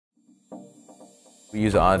We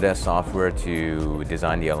use Autodesk software to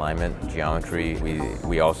design the alignment, geometry.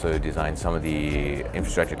 We also design some of the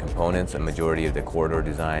infrastructure components. A majority of the corridor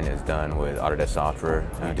design is done with Autodesk software.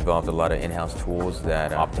 We've developed a lot of in-house tools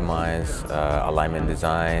that optimize alignment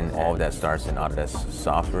design. All of that starts in Autodesk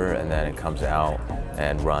software, and then it comes out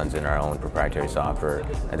and runs in our own proprietary software.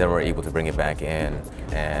 And then we're able to bring it back in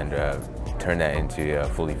and turn that into a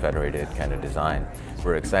fully federated kind of design.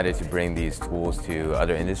 We're excited to bring these tools to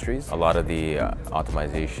other industries. A lot of the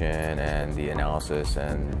optimization and the analysis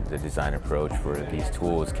and the design approach for these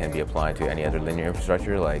tools can be applied to any other linear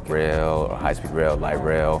infrastructure like rail or high-speed rail, light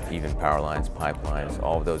rail, even power lines, pipelines.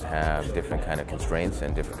 All of those have different kind of constraints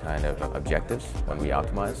and different kind of objectives when we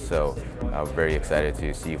optimize. So we're very excited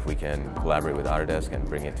to see if we can collaborate with Autodesk and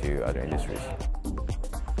bring it to other industries.